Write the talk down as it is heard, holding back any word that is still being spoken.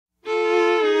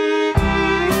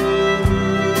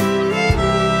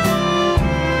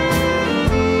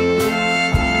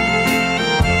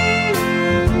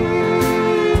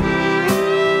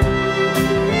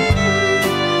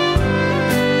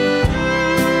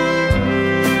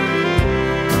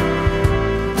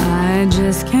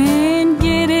just can't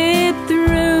get it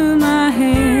through my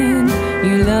head.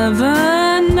 You love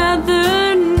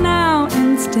another now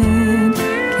instead.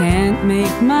 Can't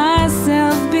make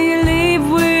myself believe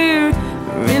we're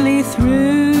really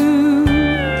through.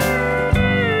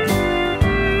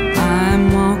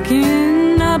 I'm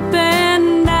walking up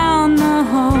and down the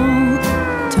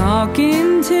hall,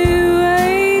 talking to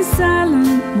a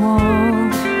silent wall.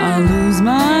 I'll lose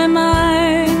my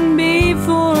mind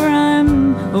before I'm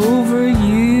over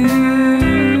you.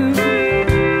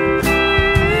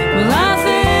 Well, I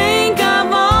think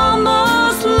I've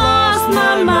almost lost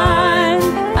my mind.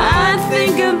 I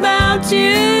think about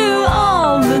you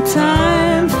all the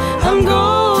time. I'm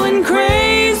going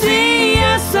crazy,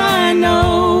 yes I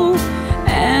know,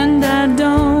 and I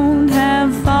don't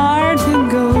have far to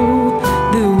go.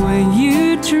 The way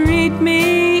you treat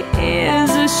me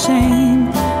is a shame,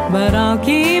 but I'll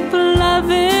keep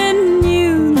loving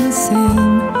you the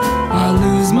same. I'll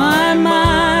lose my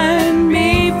mind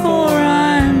before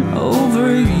I'm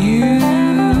over you.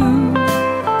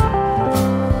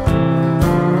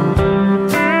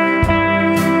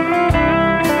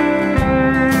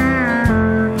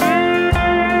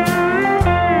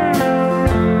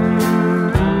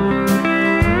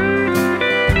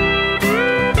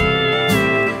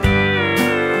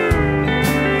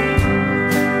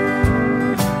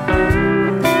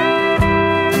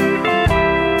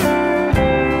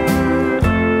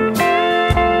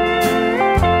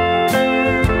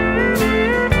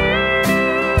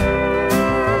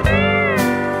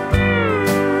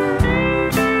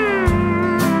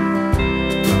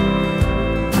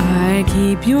 I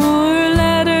keep your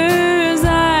letters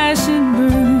I should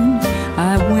burn.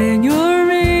 I wear your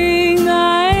ring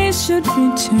I should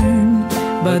return.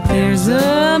 But there's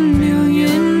a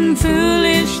million food